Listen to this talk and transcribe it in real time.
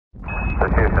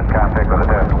Houston, contact with a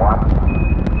test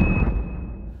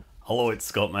 1. Hello, it's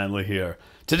Scott Manley here.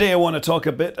 Today I want to talk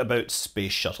a bit about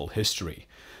Space Shuttle history.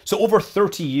 So over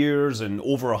 30 years and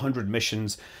over 100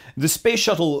 missions, the Space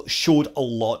Shuttle showed a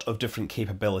lot of different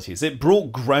capabilities. It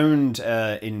broke ground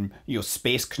in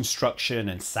space construction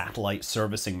and satellite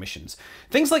servicing missions.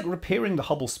 Things like repairing the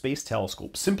Hubble Space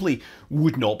Telescope simply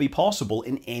would not be possible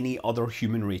in any other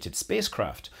human-rated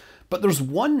spacecraft. But there's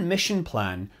one mission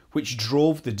plan which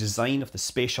drove the design of the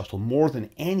Space Shuttle more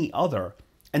than any other,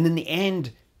 and in the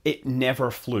end, it never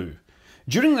flew.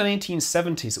 During the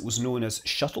 1970s, it was known as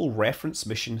Shuttle Reference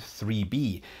Mission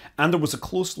 3B, and there was a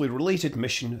closely related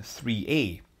Mission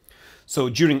 3A. So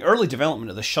during early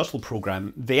development of the shuttle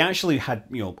program, they actually had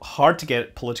hard to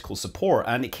get political support,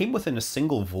 and it came within a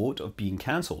single vote of being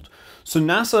cancelled. So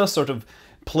NASA sort of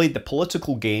played the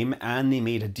political game, and they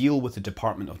made a deal with the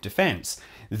Department of Defense.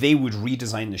 They would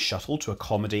redesign the shuttle to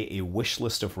accommodate a wish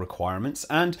list of requirements,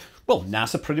 and, well,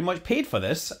 NASA pretty much paid for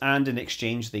this, and in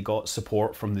exchange they got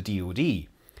support from the DoD.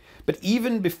 But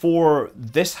even before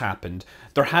this happened,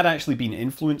 there had actually been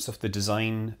influence of the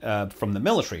design from the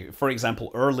military. For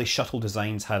example, early shuttle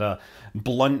designs had a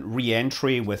blunt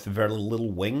re-entry with very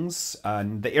little wings,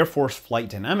 and the Air Force Flight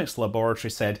Dynamics Laboratory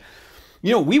said,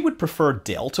 we would prefer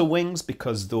delta wings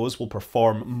because those will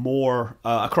perform more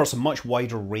across a much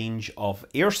wider range of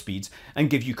airspeeds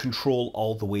and give you control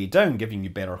all the way down, giving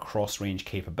you better cross-range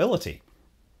capability.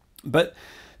 But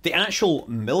the actual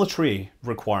military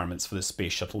requirements for the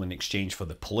Space Shuttle in exchange for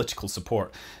the political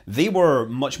support, they were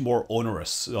much more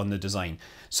onerous on the design.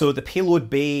 So the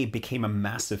payload bay became a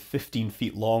massive 15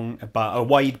 feet long,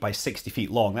 wide by 60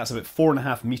 feet long. That's about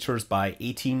 4.5 meters by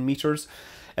 18 meters.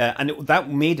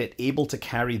 That made it able to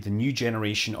carry the new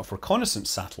generation of reconnaissance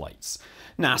satellites.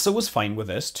 NASA was fine with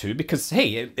this too because,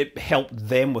 hey, it helped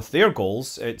them with their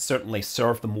goals. It certainly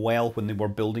served them well when they were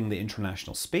building the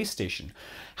International Space Station.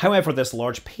 However, this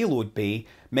large payload bay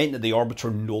meant that the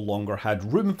orbiter no longer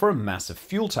had room for massive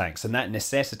fuel tanks, and that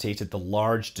necessitated the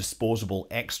large disposable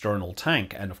external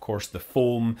tank and, of course, the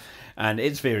foam and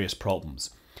its various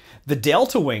problems. The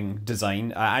delta wing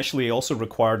design actually also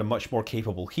required a much more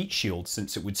capable heat shield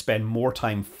since it would spend more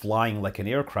time flying like an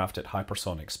aircraft at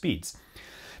hypersonic speeds.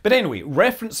 But anyway,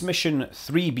 Reference Mission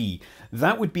 3B,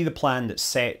 that would be the plan that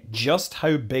set just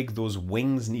how big those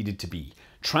wings needed to be,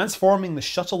 transforming the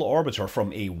shuttle orbiter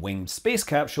from a winged space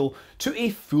capsule to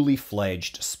a fully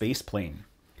fledged spaceplane.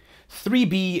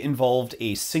 3B involved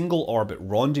a single orbit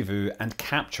rendezvous and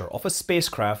capture of a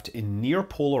spacecraft in near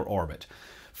polar orbit,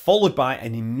 followed by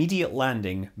an immediate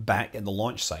landing back at the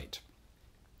launch site.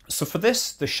 So for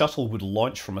this, the shuttle would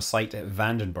launch from a site at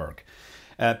Vandenberg.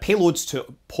 Payloads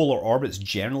to polar orbits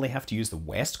generally have to use the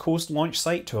West Coast launch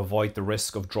site to avoid the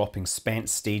risk of dropping spent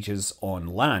stages on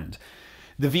land.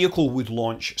 The vehicle would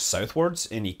launch southwards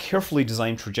in a carefully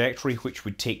designed trajectory which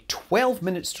would take 12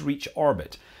 minutes to reach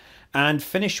orbit, and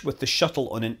finish with the shuttle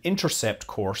on an intercept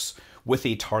course with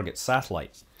a target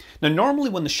satellite. Now, normally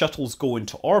when the shuttles go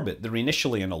into orbit, they're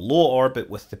initially in a low orbit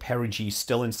with the perigee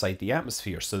still inside the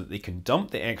atmosphere so that they can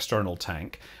dump the external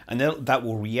tank, and then that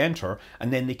will re-enter,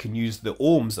 and then they can use the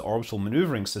OMS, the orbital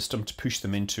maneuvering system, to push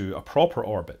them into a proper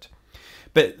orbit.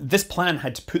 But this plan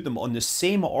had to put them on the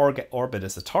same orbit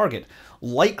as the target,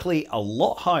 likely a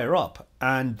lot higher up,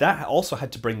 and that also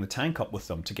had to bring the tank up with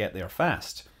them to get there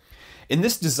fast. In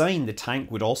this design, the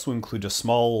tank would also include a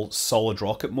small solid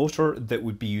rocket motor that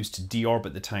would be used to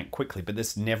deorbit the tank quickly, but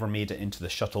this never made it into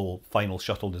the final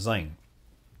shuttle design.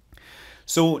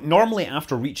 So normally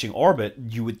after reaching orbit,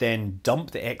 you would then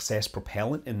dump the excess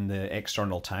propellant in the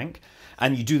external tank,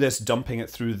 and you do this dumping it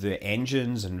through the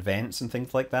engines and vents and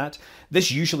things like that. This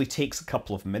usually takes a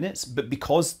couple of minutes, but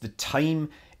because the time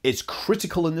is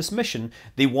critical in this mission,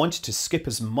 they wanted to skip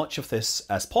as much of this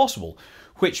as possible,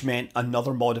 which meant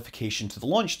another modification to the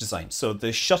launch design. So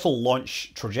the shuttle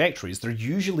launch trajectories, they're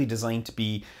usually designed to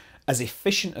be as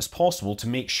efficient as possible to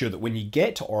make sure that when you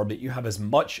get to orbit, you have as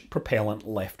much propellant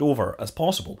left over as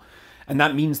possible. And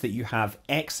that means that you have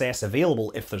excess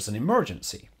available if there's an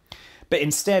emergency. But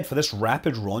instead, for this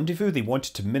rapid rendezvous, they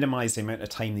wanted to minimize the amount of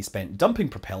time they spent dumping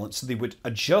propellant, so they would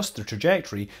adjust their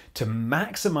trajectory to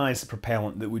maximize the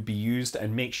propellant that would be used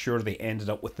and make sure they ended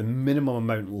up with the minimum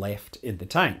amount left in the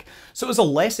tank. So it was a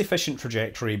less efficient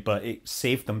trajectory, but it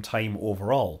saved them time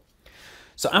overall.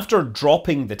 So after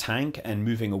dropping the tank and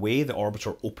moving away, the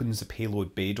orbiter opens the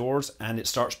payload bay doors and it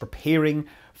starts preparing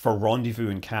for rendezvous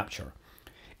and capture.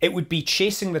 It would be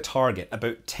chasing the target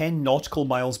about 10 nautical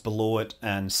miles below it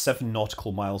and 7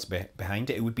 nautical miles behind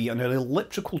it. It would be on an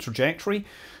elliptical trajectory,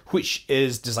 which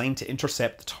is designed to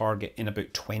intercept the target in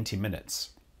about 20 minutes.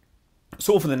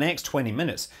 So over the next 20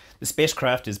 minutes, the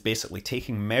spacecraft is basically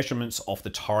taking measurements of the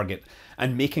target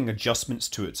and making adjustments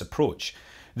to its approach.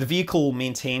 The vehicle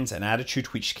maintains an attitude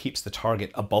which keeps the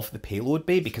target above the payload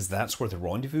bay because that's where the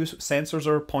rendezvous sensors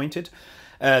are pointed.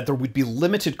 There would be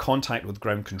limited contact with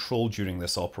ground control during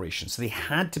this operation, so they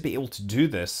had to be able to do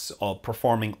this,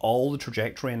 performing all the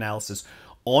trajectory analysis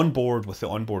on board with the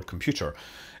onboard computer.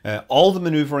 All the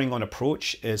maneuvering on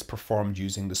approach is performed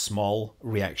using the small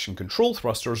reaction control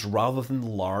thrusters rather than the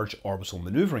large orbital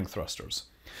maneuvering thrusters.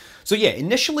 So yeah,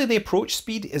 initially the approach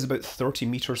speed is about 30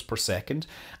 meters per second,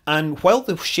 and while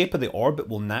the shape of the orbit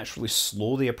will naturally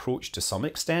slow the approach to some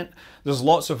extent, there's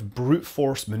lots of brute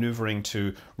force maneuvering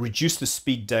to reduce the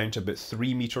speed down to about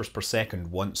 3 meters per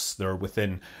second once they're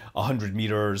within 100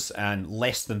 meters, and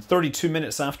less than 32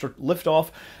 minutes after liftoff,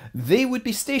 they would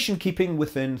be station keeping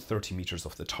within 30 meters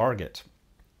of the target.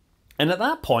 And at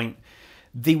that point,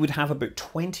 they would have about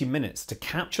 20 minutes to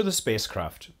capture the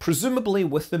spacecraft, presumably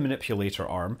with the manipulator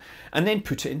arm, and then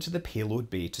put it into the payload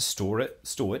bay to stow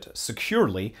it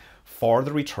securely for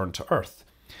the return to Earth.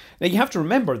 Now you have to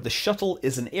remember the shuttle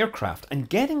is an aircraft, and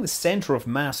getting the centre of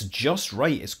mass just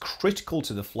right is critical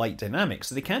to the flight dynamics,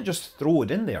 so they can't just throw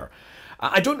it in there.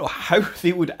 I don't know how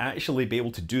they would actually be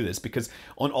able to do this, because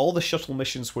on all the shuttle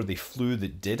missions where they flew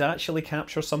that did actually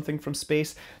capture something from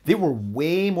space, they were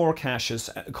way more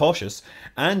cautious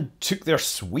and took their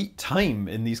sweet time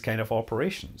in these kind of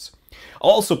operations.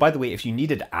 Also, by the way, if you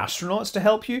needed astronauts to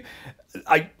help you,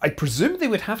 I presume they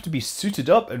would have to be suited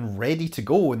up and ready to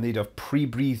go, and they'd have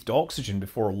pre-breathed oxygen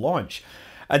before launch,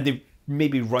 and they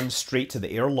maybe run straight to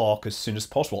the airlock as soon as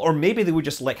possible. Or maybe they would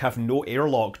just have no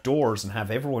airlock doors and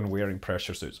have everyone wearing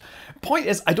pressure suits. Point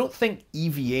is, I don't think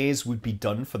EVAs would be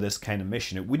done for this kind of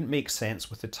mission. It wouldn't make sense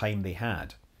with the time they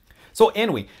had. So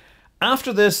anyway,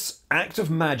 after this act of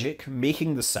magic,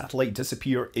 making the satellite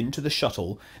disappear into the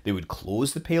shuttle, they would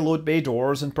close the payload bay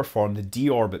doors and perform the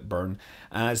deorbit burn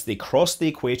as they crossed the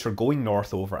equator going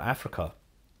north over Africa.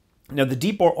 Now the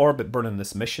deorbit burn in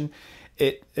this mission,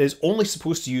 it is only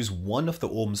supposed to use one of the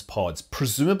OMS pods,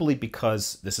 presumably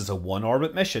because this is a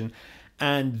one-orbit mission,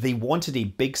 and they wanted a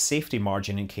big safety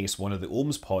margin in case one of the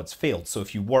OMS pods failed. So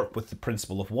if you work with the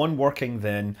principle of one working,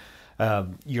 then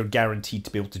you're guaranteed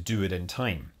to be able to do it in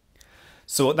time.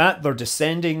 So at that, they're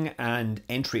descending, and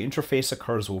entry interface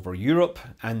occurs over Europe,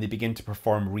 and they begin to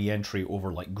perform re-entry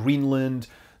over Greenland,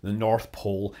 the North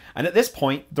Pole, and at this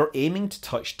point, they're aiming to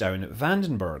touch down at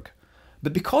Vandenberg.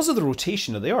 But because of the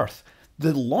rotation of the Earth,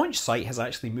 the launch site has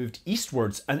actually moved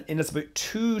eastwards, and it's about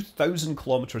 2,000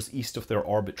 kilometers east of their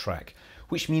orbit track,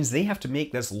 which means they have to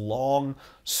make this long,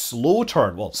 slow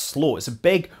turn. Well, slow. It's a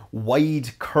big,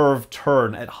 wide, curved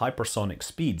turn at hypersonic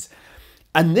speeds.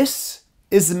 And this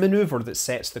is the maneuver that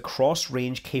sets the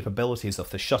cross-range capabilities of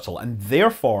the shuttle, and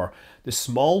therefore the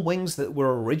small wings that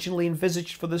were originally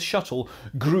envisaged for the shuttle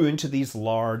grew into these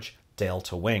large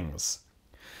delta wings.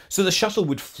 So the shuttle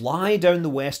would fly down the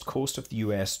west coast of the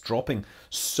US, dropping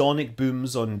sonic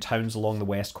booms on towns along the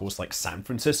west coast like San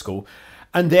Francisco,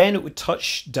 and then it would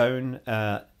touch down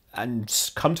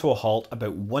and come to a halt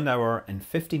about 1 hour and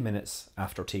 50 minutes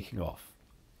after taking off.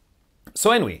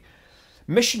 So anyway,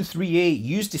 Mission 3A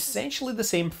used essentially the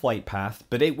same flight path,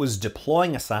 but it was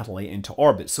deploying a satellite into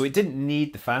orbit, so it didn't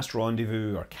need the fast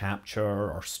rendezvous or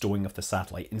capture or stowing of the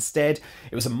satellite. Instead,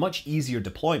 it was a much easier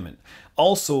deployment.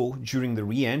 Also, during the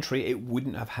re-entry, it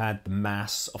wouldn't have had the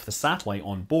mass of the satellite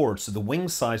on board, so the wing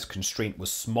size constraint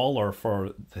was smaller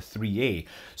for the 3A.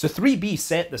 So 3B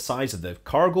set the size of the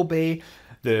cargo bay,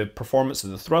 the performance of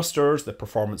the thrusters, the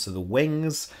performance of the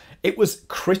wings. It was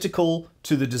critical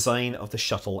to the design of the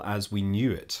shuttle as we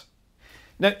knew it.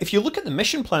 Now, if you look at the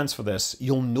mission plans for this,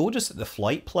 you'll notice that the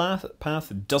flight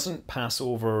path doesn't pass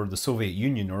over the Soviet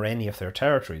Union or any of their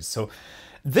territories. So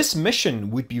this mission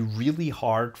would be really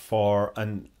hard for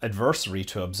an adversary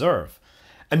to observe.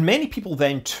 And many people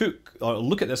then took a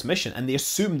look at this mission and they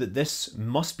assumed that this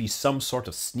must be some sort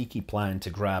of sneaky plan to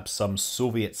grab some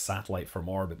Soviet satellite from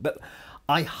orbit. But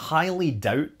I highly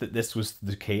doubt that this was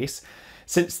the case,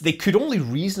 since they could only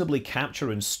reasonably capture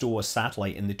and stow a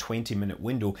satellite in the 20-minute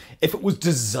window if it was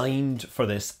designed for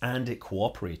this and it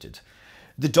cooperated.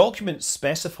 The documents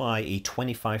specify a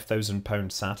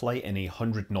 25,000-pound satellite in a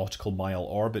 100 nautical mile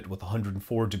orbit with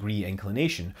 104-degree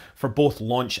inclination for both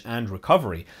launch and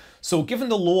recovery. So given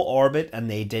the low orbit and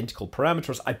the identical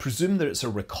parameters, I presume that it's a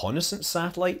reconnaissance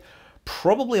satellite,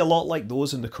 probably a lot like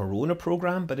those in the Corona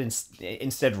program, but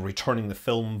instead of returning the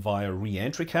film via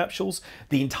re-entry capsules,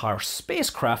 the entire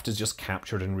spacecraft is just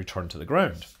captured and returned to the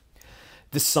ground.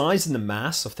 The size and the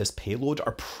mass of this payload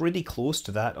are pretty close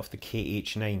to that of the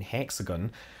KH-9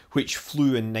 Hexagon, which flew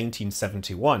in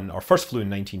 1971, or first flew in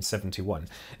 1971.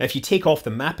 If you take off the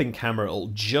mapping camera,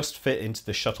 it'll just fit into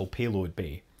the shuttle payload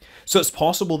bay. So it's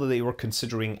possible that they were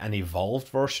considering an evolved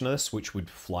version of this, which would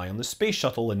fly on the Space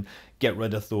Shuttle and get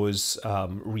rid of those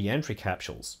re-entry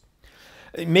capsules.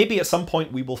 Maybe at some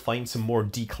point we will find some more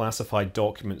declassified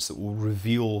documents that will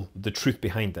reveal the truth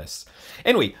behind this.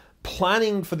 Anyway,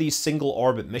 planning for these single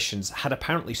orbit missions had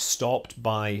apparently stopped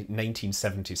by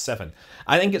 1977.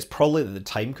 I think it's probably that the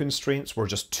time constraints were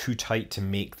just too tight to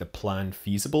make the plan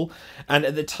feasible. And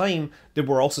at the time, they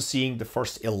were also seeing the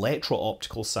first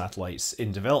electro-optical satellites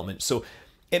in development. So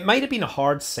it might have been a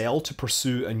hard sell to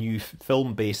pursue a new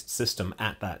film-based system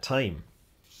at that time.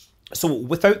 So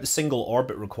without the single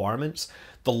orbit requirements,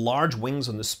 the large wings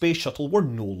on the Space Shuttle were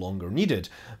no longer needed.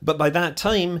 But by that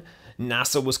time,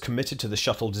 NASA was committed to the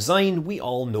shuttle design we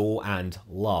all know and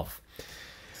love.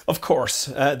 Of course,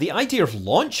 the idea of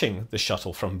launching the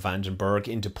shuttle from Vandenberg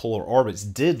into polar orbits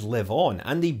did live on,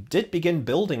 and they did begin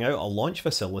building out a launch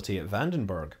facility at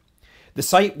Vandenberg. The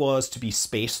site was to be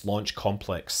Space Launch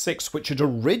Complex 6, which had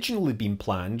originally been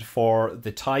planned for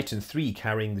the Titan III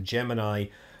carrying the Gemini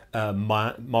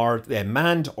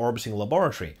manned orbiting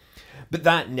laboratory. But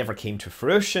that never came to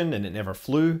fruition and it never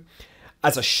flew.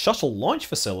 As a shuttle launch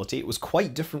facility, it was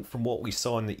quite different from what we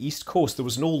saw on the East Coast. There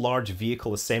was no large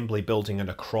vehicle assembly building and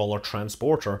a crawler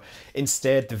transporter.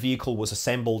 Instead, the vehicle was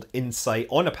assembled inside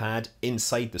on a pad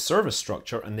inside the service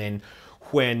structure, and then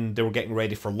when they were getting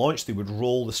ready for launch, they would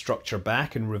roll the structure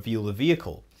back and reveal the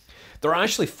vehicle. There are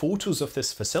actually photos of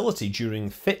this facility during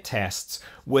fit tests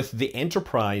with the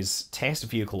Enterprise test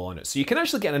vehicle on it, so you can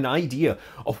actually get an idea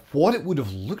of what it would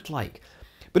have looked like.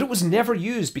 But it was never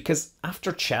used because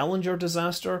after Challenger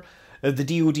disaster, the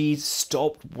DoD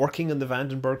stopped working on the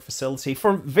Vandenberg facility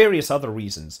for various other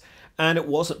reasons, and it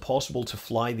wasn't possible to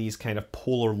fly these kind of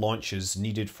polar launches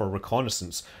needed for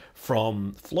reconnaissance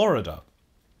from Florida.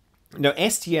 Now,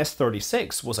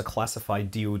 STS-36 was a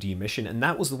classified DoD mission, and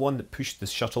that was the one that pushed the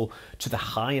shuttle to the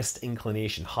highest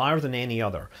inclination, higher than any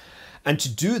other. And to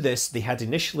do this, they had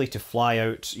initially to fly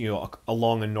out,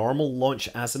 along a normal launch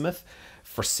azimuth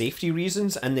for safety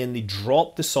reasons, and then they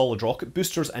dropped the solid rocket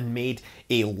boosters and made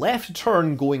a left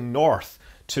turn going north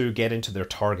to get into their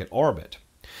target orbit.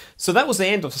 So that was the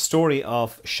end of the story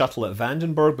of Shuttle at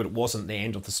Vandenberg, but it wasn't the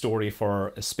end of the story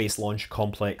for Space Launch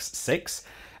Complex 6.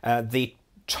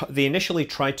 They initially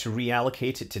tried to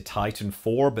reallocate it to Titan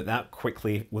IV, but that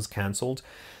quickly was cancelled.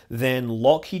 Then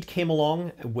Lockheed came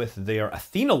along with their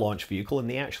Athena launch vehicle, and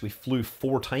they actually flew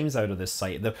 4 times out of this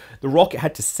site. The rocket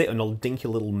had to sit on a dinky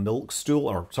little milk stool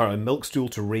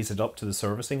to raise it up to the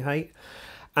servicing height.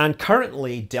 And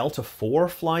currently Delta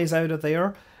IV flies out of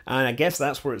there, and I guess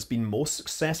that's where it's been most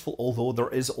successful, although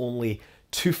there is only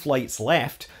 2 flights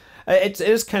left. It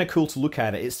is kind of cool to look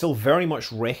at it. It's still very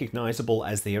much recognisable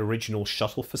as the original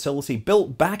shuttle facility,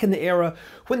 built back in the era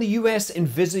when the US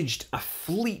envisaged a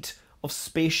fleet of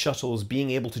space shuttles being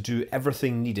able to do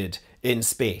everything needed in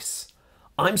space.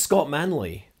 I'm Scott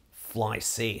Manley. Fly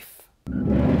safe.